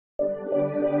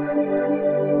Take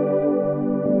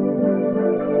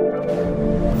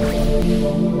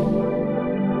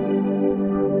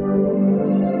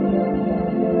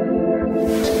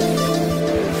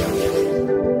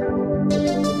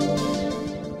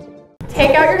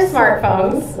out your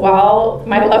smartphones while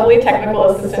my lovely technical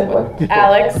assistant,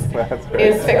 Alex,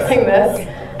 is fixing this,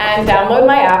 and download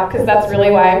my app, because that's really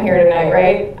why I'm here tonight,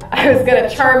 right? I was going to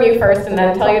charm you first and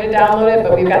then tell you to download it,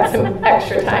 but we've got some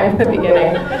extra time at the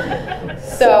beginning.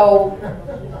 So,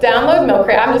 download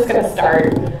MilkCrate. I'm just going to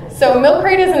start. So,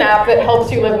 MilkCrate is an app that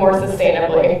helps you live more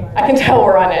sustainably. I can tell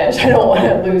we're on edge. I don't want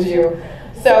to lose you.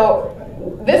 So,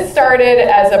 this started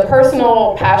as a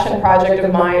personal passion project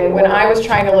of mine when I was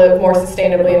trying to live more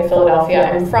sustainably in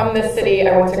Philadelphia. I'm from this city.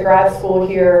 I went to grad school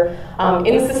here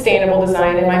in sustainable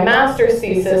design, and my master's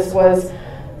thesis was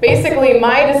basically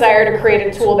my desire to create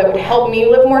a tool that would help me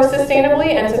live more sustainably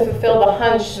and to fulfill the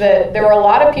hunch that there were a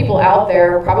lot of people out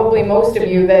there, probably most of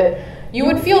you, that you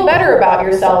would feel better about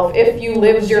yourself if you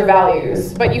lived your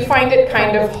values, but you find it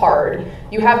kind of hard.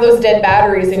 You have those dead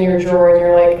batteries in your drawer and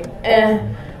you're like, eh.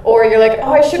 Or you're like,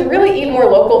 oh, I should really eat more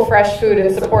local fresh food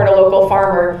and support a local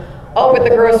farmer. Oh, but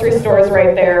the grocery store is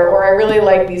right there. Or I really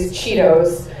like these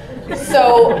Cheetos.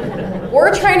 So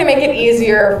we're trying to make it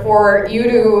easier for you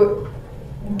to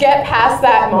get past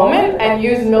that moment and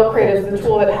use MilkCrate as the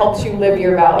tool that helps you live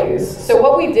your values. So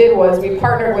what we did was we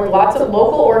partnered with lots of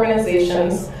local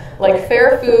organizations like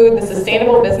Fair Food, the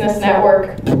Sustainable Business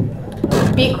Network,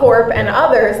 B Corp, and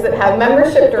others that have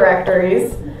membership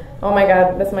directories. Oh my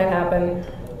God, this might happen.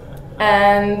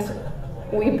 And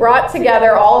we brought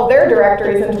together all of their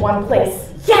directories into one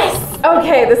place. Yes!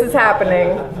 Okay, this is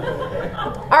happening.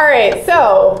 All right,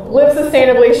 so live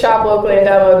sustainably, shop locally, and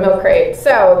download MilkCrate.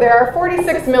 So there are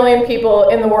 46 million people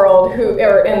in the world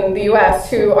or in the US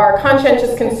who are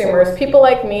conscientious consumers, people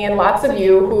like me and lots of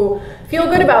you who feel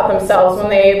good about themselves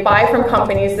when they buy from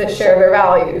companies that share their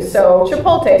values. So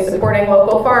Chipotle supporting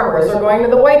local farmers, or going to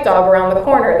the White Dog around the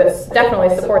corner that definitely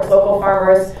supports local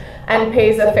farmers and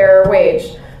pays a fairer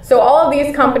wage. So all of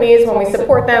these companies, when we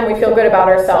support them, we feel good about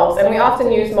ourselves, and we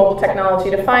often use mobile technology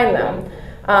to find them.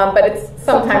 But it's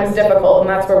sometimes difficult, and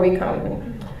that's where we come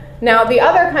in. Now, the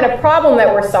other kind of problem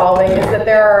that we're solving is that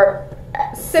there are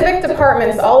civic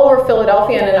departments all over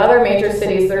Philadelphia and in other major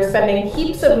cities that are spending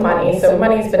heaps of money. So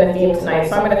money's been a theme tonight,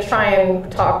 so I'm going to try and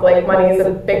talk like money is a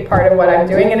big part of what I'm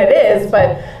doing, and it is,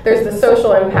 but there's the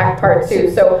social impact part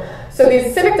too. So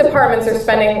these civic departments are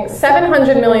spending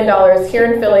 $700 million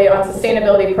here in Philly on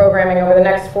sustainability programming over the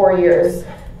next 4 years.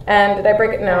 And did I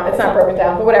break it? No, it's not broken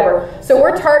down, but whatever. So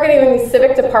we're targeting these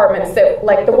civic departments that,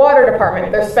 like the water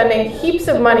department, they're spending heaps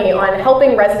of money on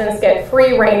helping residents get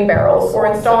free rain barrels or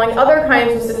installing other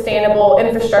kinds of sustainable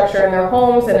infrastructure in their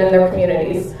homes and in their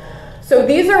communities. So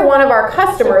these are one of our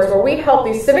customers where we help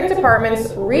these civic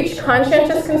departments reach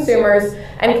conscientious consumers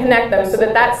and connect them so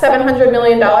that that $700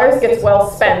 million gets well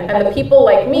spent. And the people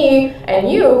like me and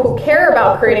you who care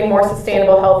about creating more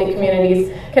sustainable, healthy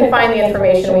communities can find the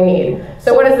information we need.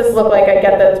 So what does this look like? I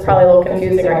get that it's probably a little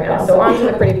confusing right now. So on to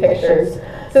the pretty pictures.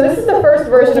 So this is the first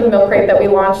version of MilkCrate that we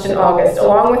launched in August,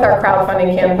 along with our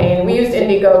crowdfunding campaign. We used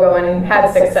Indiegogo and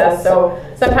had success, so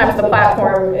sometimes the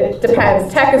platform, it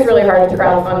depends. Tech is really hard to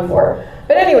crowdfund for.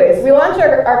 But anyways, we launched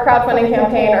our crowdfunding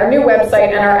campaign, our new website,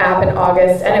 and our app in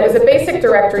August, and it was a basic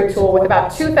directory tool with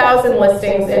about 2,000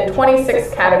 listings in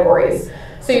 26 categories.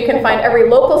 So you can find every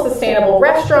local sustainable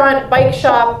restaurant, bike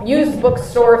shop, used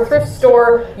bookstore, thrift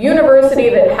store, university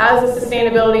that has a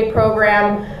sustainability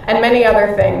program, and many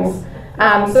other things.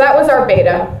 So that was our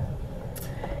beta.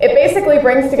 It basically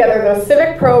brings together those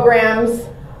civic programs,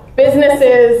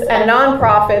 businesses, and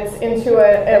nonprofits into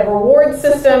a reward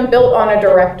system built on a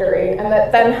directory, and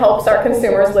that then helps our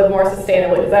consumers live more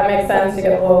sustainably. Does that make sense? You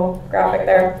get a little graphic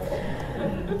there.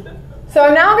 So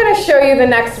I'm now going to show you the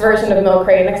next version of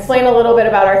MilkCrate and explain a little bit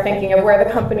about our thinking of where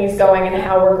the company's going and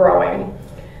how we're growing.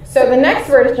 So the next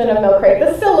version of MilkCrate,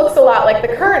 this still looks a lot like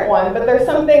the current one, but there's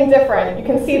something different. You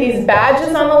can see these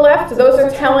badges on the left. Those are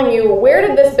telling you, where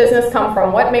did this business come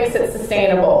from? What makes it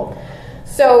sustainable?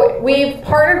 So we've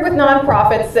partnered with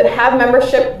nonprofits that have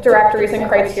membership directories and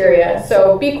criteria.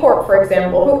 So B Corp, for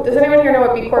example. Does anyone here know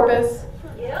what B Corp is?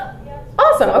 Yeah.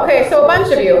 Awesome. Okay, so a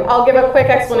bunch of you. I'll give a quick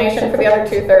explanation for the other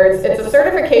two-thirds. It's a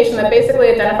certification that basically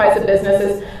identifies a business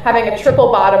as having a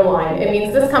triple bottom line. It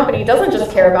means this company doesn't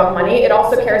just care about money, it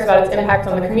also cares about its impact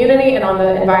on the community and on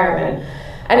the environment.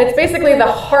 And it's basically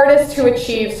the hardest to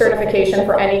achieve certification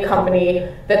for any company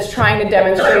that's trying to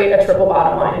demonstrate a triple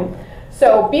bottom line.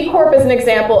 So B Corp is an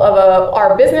example of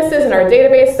our businesses in our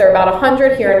database. There are about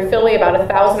 100 here in Philly, about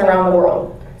 1,000 around the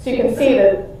world. So you can see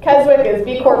that Keswick is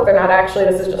B Corp. They're not actually,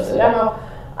 this is just a demo.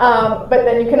 But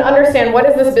then you can understand, what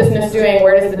is this business doing?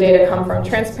 Where does the data come from?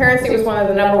 Transparency was one of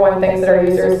the #1 things that our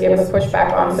users gave us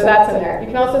pushback on, so that's in there. You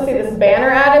can also see this banner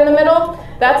ad in the middle.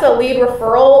 That's a lead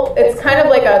referral. It's kind of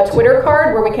like a Twitter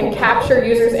card where we can capture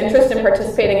users' interest in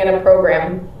participating in a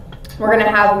program. We're going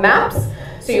to have maps,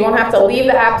 so you won't have to leave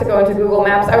the app to go into Google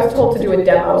Maps. I was told to do a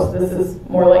demo, so this is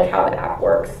more like how the app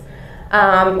works.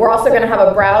 We're also going to have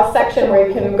a browse section where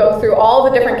you can go through all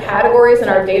the different categories in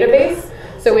our database.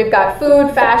 So we've got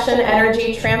food, fashion,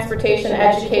 energy, transportation,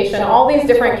 education, all these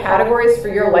different categories for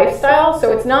your lifestyle.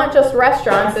 So it's not just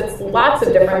restaurants, it's lots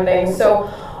of different things. So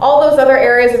all those other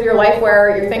areas of your life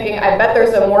where you're thinking, I bet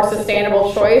there's a more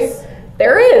sustainable choice,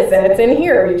 there is, and it's in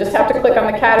here. You just have to click on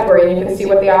the category and you can see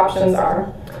what the options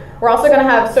are. We're also going to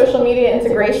have social media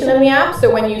integration in the app,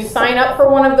 so when you sign up for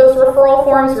one of those referral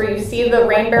forms where you see the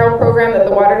rain barrel program that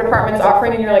the water department's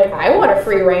offering and you're like, I want a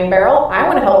free rain barrel, I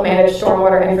want to help manage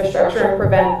stormwater infrastructure and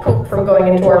prevent poop from going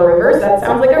into our rivers, that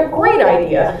sounds like a great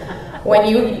idea. When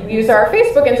you use our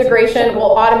Facebook integration,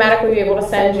 we'll automatically be able to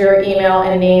send your email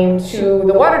and name to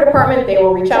the water department. They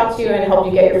will reach out to you and help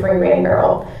you get your free rain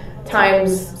barrel,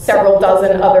 times several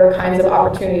dozen other kinds of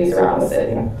opportunities around the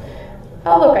city.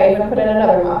 Oh look, I even put in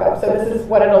another mock-up. So this is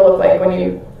what it'll look like when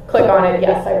you click on it,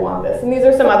 yes, I want this. And these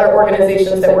are some other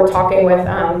organizations that we're talking with. We're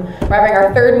having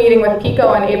our 3rd meeting with PICO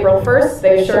on April 1st.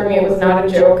 They assured me it was not a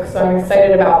joke, so I'm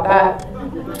excited about that.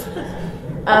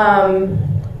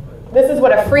 This is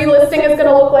what a free listing is going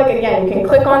to look like. Again, you can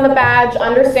click on the badge,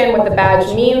 understand what the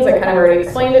badge means. I kind of already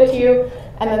explained it to you.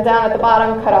 And then down at the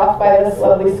bottom, cut off by this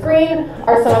lovely screen,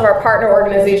 are some of our partner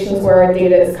organizations where our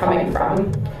data is coming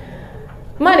from.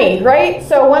 Money, right?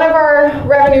 So one of our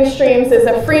revenue streams is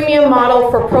a freemium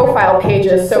model for profile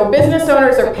pages. So business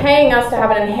owners are paying us to have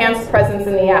an enhanced presence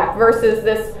in the app versus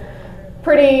this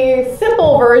pretty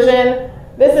simple version.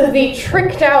 This is the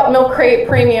tricked out MilkCrate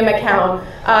premium account.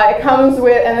 It comes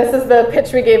with, and this is the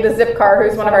pitch we gave to Zipcar,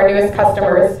 who's one of our newest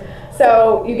customers.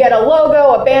 So you get a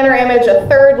logo, a banner image, a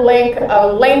 3rd link, a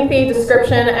lengthy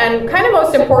description, and kind of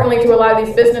most importantly to a lot of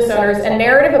these business owners, a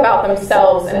narrative about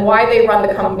themselves and why they run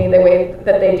the company the way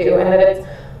that they do, and that it's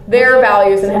their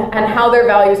values and how their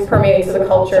values permeate to the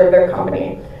culture of their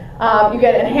company. You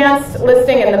get enhanced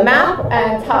listing in the map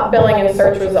and top billing and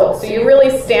search results. So you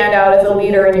really stand out as a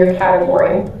leader in your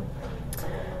category.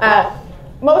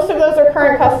 Most of those are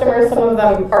current customers. Some of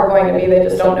them are going to be, they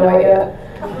just don't know it yet.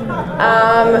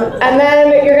 And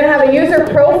then you're going to have a user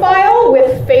profile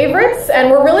with favorites, and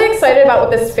we're really excited about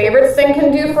what this favorites thing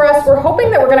can do for us. We're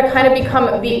hoping that we're going to kind of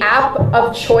become the app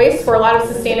of choice for a lot of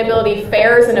sustainability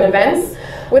fairs and events.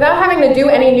 Without having to do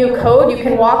any new code, you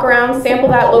can walk around, sample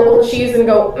that local cheese, and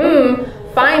go,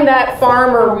 find that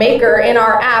farm or maker in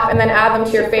our app, and then add them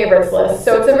to your favorites list.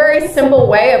 So it's a very simple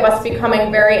way of us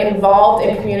becoming very involved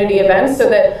in community events so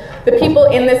that the people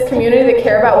in this community that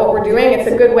care about what we're doing, it's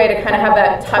a good way to kind of have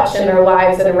that touch in their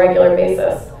lives on a regular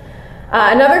basis.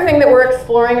 Another thing that we're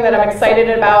exploring that I'm excited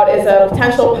about is a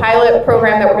potential pilot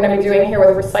program that we're going to be doing here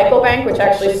with Recycle Bank, which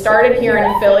actually started here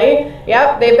in Philly.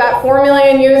 Yep, they've got 4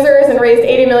 million users and raised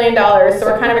 $80 million, so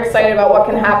we're kind of excited about what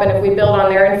can happen if we build on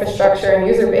their infrastructure and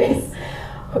user base.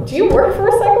 Do you work for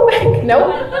Recycle Bank?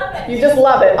 Nope. You just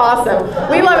love it. Awesome.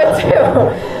 We love it too.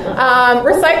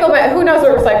 Recycle Bank. Who knows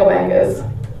what Recycle Bank is?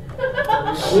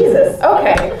 Jesus.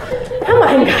 Okay. Come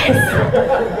on,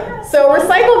 guys. So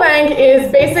Recycle Bank is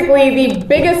basically the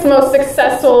biggest, most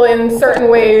successful in certain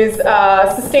ways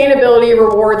sustainability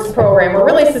rewards program, or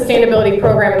really sustainability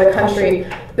program in the country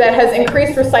that has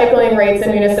increased recycling rates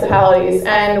in municipalities.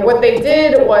 And what they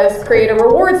did was create a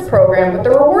rewards program. But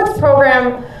the rewards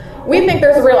program, we think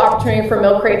there's a real opportunity for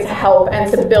MilkCrate to help and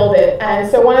to build it. And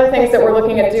so one of the things that we're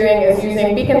looking at doing is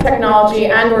using beacon technology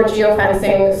and or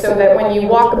geofencing so that when you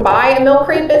walk by a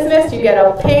MilkCrate business, you get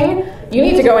a ping, you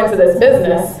need to go into this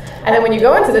business. And then when you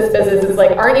go into this business, it's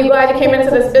like, aren't you glad you came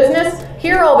into this business?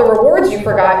 Here are all the rewards you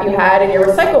forgot you had in your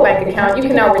Recycle Bank account. You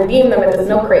can now redeem them at this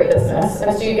MilkCrate business.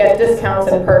 And so you get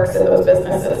discounts and perks in those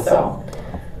businesses. So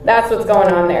that's what's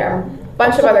going on there.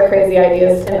 Bunch of other crazy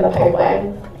ideas in the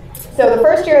pipeline. So the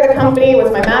first year of the company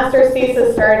was my master's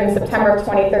thesis, started in September of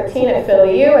 2013 at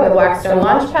Philly U and the Blackstone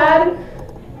Launchpad.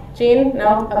 Jean?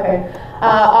 No? Okay.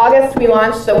 August, we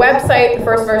launched the website, the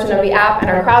first version of the app,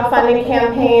 and our crowdfunding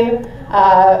campaign.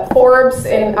 Forbes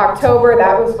in October,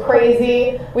 that was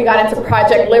crazy. We got into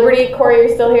Project Liberty. Corey, are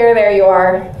you still here? There you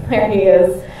are. There he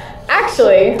is.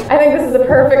 Actually, I think this is a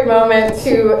perfect moment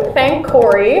to thank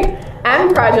Corey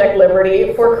and Project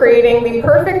Liberty for creating the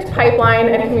perfect pipeline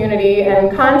and community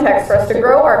and context for us to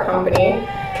grow our company.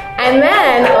 And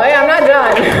then, oh yeah, I'm not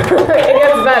done. It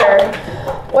gets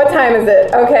better. What time is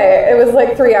it? Okay, it was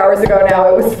like 3 hours ago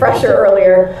now. It was fresher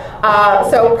earlier.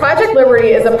 So Project Liberty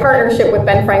is a partnership with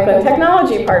Ben Franklin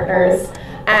Technology Partners.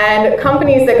 And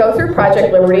companies that go through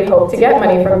Project Liberty hope to get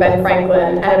money from Ben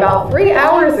Franklin. And about 3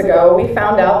 hours ago, we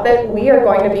found out that we are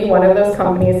going to be one of those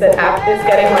companies that is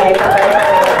getting money from Ben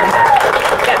Franklin.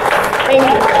 Yes, thank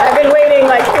you. I've been waiting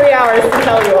like 3 hours to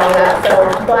tell you all that,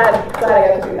 so glad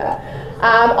I got to do that.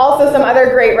 Also, some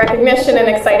other great recognition and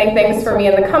exciting things for me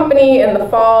in the company in the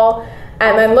fall.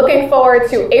 And then looking forward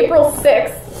to April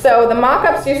 6th. So the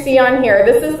mock-ups you see on here,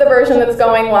 this is the version that's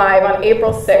going live on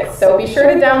April 6th. So be sure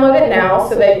to download it now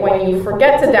so that when you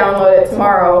forget to download it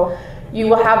tomorrow, you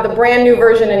will have the brand new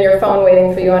version in your phone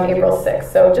waiting for you on April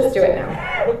 6th. So just do it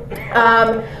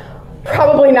now.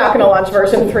 Probably not going to launch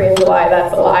version 3 in July,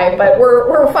 that's a lie. But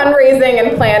we're fundraising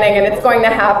and planning, and it's going to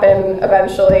happen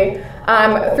eventually.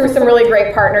 Through some really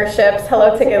great partnerships.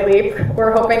 Hello, Ticket Leap.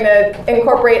 We're hoping to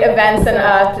incorporate events and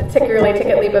particularly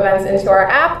Ticket Leap events into our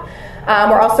app.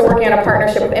 We're also working on a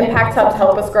partnership with Impact Hub to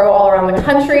help us grow all around the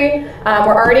country.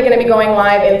 We're already going to be going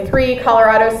live in 3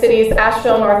 Colorado cities,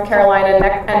 Asheville, North Carolina,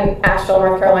 and Asheville,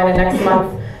 North Carolina next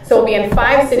month. So we'll be in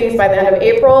 5 cities by the end of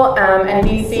April, and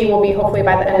DC will be hopefully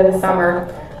by the end of the summer.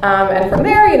 And from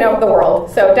there, you know, the world.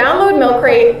 So download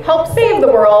MilkCrate, help save the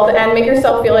world, and make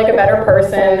yourself feel like a better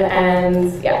person.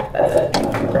 And yeah, that's it.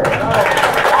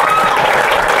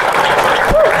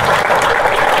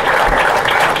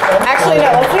 Actually,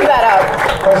 no, let's leave that out.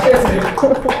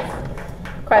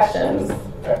 Questions?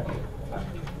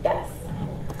 Yes.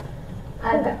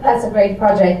 That's a great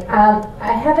project.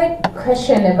 I have a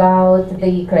question about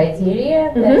the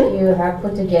criteria that you have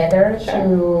put together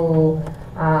to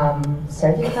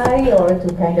certify or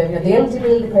to kind of, the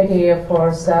eligibility criteria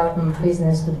for some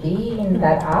business to be in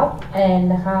that app,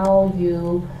 and how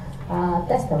you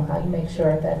test them, how you make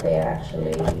sure that they are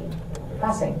actually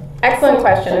passing. Excellent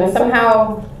question, and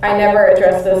somehow I never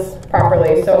addressed this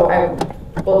properly, so I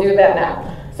will do that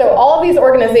now. So all of these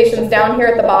organizations down here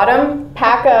at the bottom,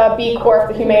 PACA, B Corp,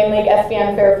 the Humane League,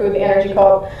 SBN, Fair Food, the Energy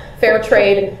Co-op, Fair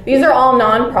Trade, these are all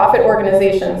nonprofit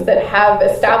organizations that have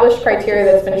established criteria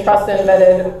that's been trusted and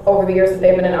vetted over the years that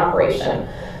they've been in operation.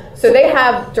 So they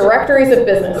have directories of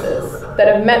businesses that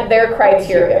have met their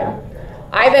criteria.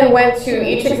 I then went to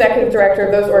each executive director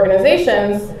of those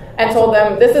organizations and told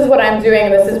them, this is what I'm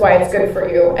doing, this is why it's good for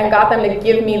you, and got them to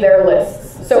give me their lists.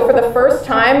 So for the first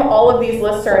time, all of these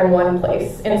lists are in one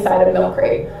place inside of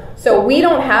MilkCrate. So we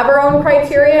don't have our own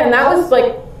criteria, and that was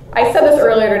like, I said this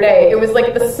earlier today, it was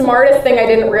like the smartest thing I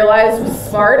didn't realize was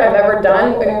smart I've ever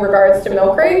done in regards to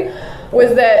MilkCrate,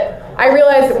 was that I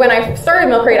realized when I started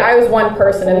MilkCrate, I was one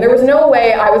person, and there was no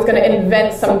way I was going to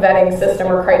invent some vetting system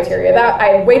or criteria. That I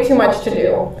had way too much to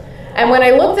do. And when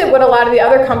I looked at what a lot of the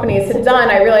other companies had done,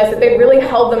 I realized that they really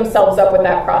held themselves up with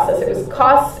that process. It was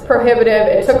cost prohibitive,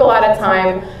 it took a lot of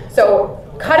time. So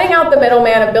cutting out the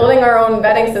middleman of building our own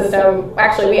vetting system,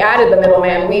 actually we added the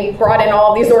middleman. We brought in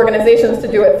all these organizations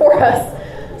to do it for us.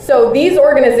 So these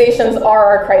organizations are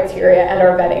our criteria and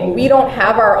our vetting. We don't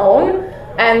have our own,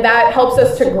 and that helps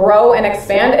us to grow and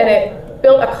expand, and it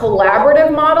built a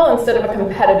collaborative model instead of a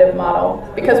competitive model.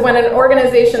 Because when an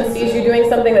organization sees you doing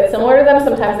something that's similar to them,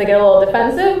 sometimes they get a little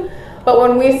defensive. But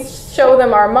when we show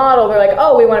them our model, they're like,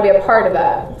 oh, we want to be a part of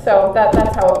that. So that's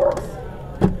how it works.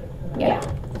 Yeah.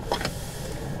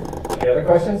 Any other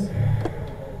questions?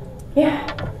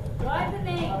 Yeah. Why the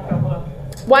name?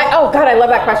 Why? Oh, God, I love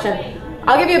that question.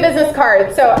 I'll give you a business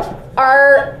card. So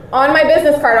on my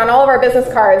business card, on all of our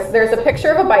business cards, there's a picture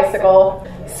of a bicycle.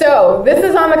 So this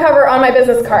is on the cover on my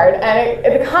business card, and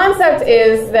the concept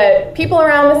is that people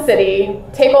around the city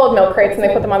take old milk crates and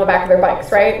they put them on the back of their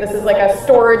bikes, right? This is like a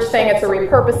storage thing, it's a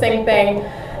repurposing thing,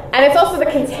 and it's also the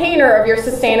container of your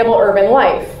sustainable urban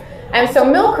life. And so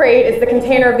MilkCrate is the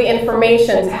container of the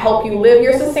information to help you live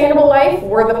your sustainable life.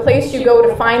 We're the place you go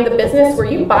to find the business where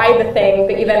you buy the thing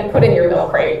that you then put in your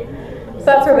MilkCrate. So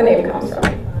that's where the name comes from.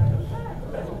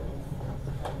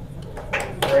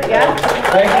 Great. Yeah?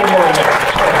 Thank you very much.